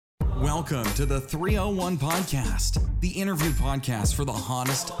Welcome to the 301 Podcast, the interview podcast for the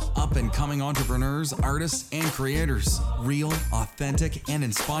hottest up-and-coming entrepreneurs, artists, and creators. Real, authentic, and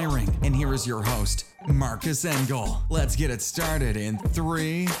inspiring. And here is your host, Marcus Engel. Let's get it started in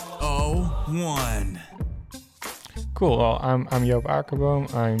 301. Cool. Well, I'm Joop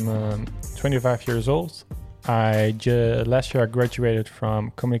Akerboom. I'm 25 years old. Last year I graduated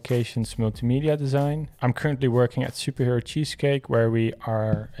from Communications Multimedia Design. I'm currently working at Superhero Cheesecake, where we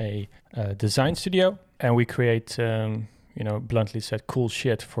are a design studio, and we create, bluntly said, cool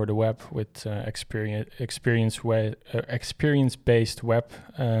shit for the web with experience-based web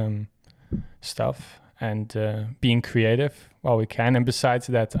stuff and being creative while we can. And besides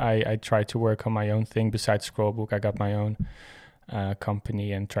that, I try to work on my own thing. Besides Scrollbook, I got my own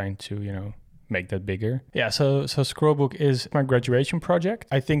company and trying to, make that bigger. Yeah, so Scrollbook is my graduation project.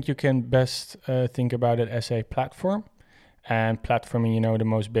 I think you can best think about it as a platform. And platforming, the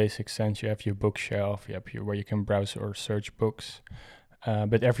most basic sense, you have your bookshelf, you have where you can browse or search books.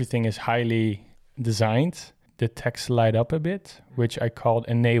 But everything is highly designed. The text light up a bit, which I called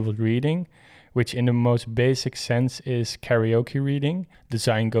enabled reading, which in the most basic sense is karaoke reading.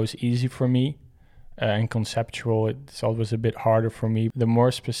 Design goes easy for me. And conceptual, it's always a bit harder for me. The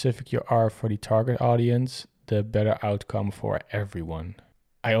more specific you are for the target audience, the better outcome for everyone.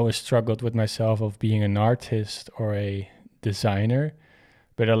 I always struggled with myself of being an artist or a designer,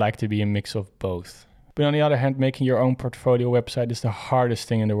 but I like to be a mix of both. But on the other hand, making your own portfolio website is the hardest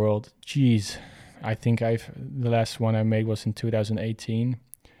thing in the world. Jeez, I think the last one I made was in 2018.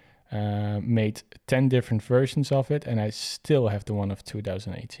 Made 10 different versions of it, and I still have the one of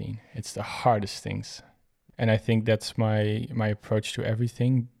 2018. It's the hardest things. And I think that's my approach to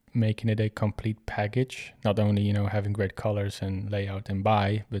everything, making it a complete package. Not only, having great colors and layout and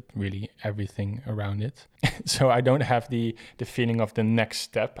buy, but really everything around it. So I don't have the feeling of the next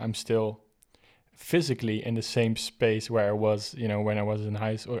step. I'm still physically in the same space where I was, when I was in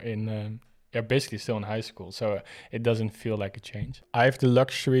high school, basically still in high school, so it doesn't feel like a change. I have the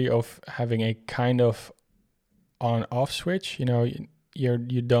luxury of having a kind of on-off switch. You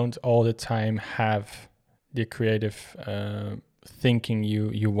don't all the time have the creative thinking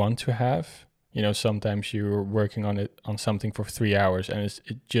you want to have. Sometimes you're working on something for 3 hours, and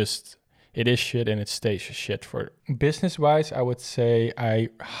it is shit, and it stays shit for. Business-wise, I would say I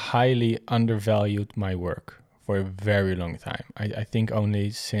highly undervalued my work for a very long time. I think only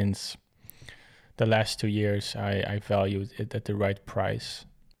since the last 2 years, I valued it at the right price.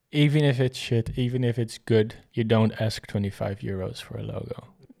 Even if it's shit, even if it's good, you don't ask 25 euros for a logo.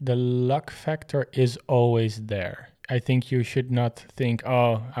 The luck factor is always there. I think you should not think,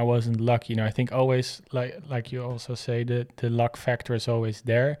 oh, I wasn't lucky. I think always, like you also say, the luck factor is always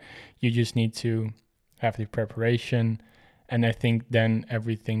there. You just need to have the preparation, and I think then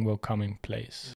everything will come in place.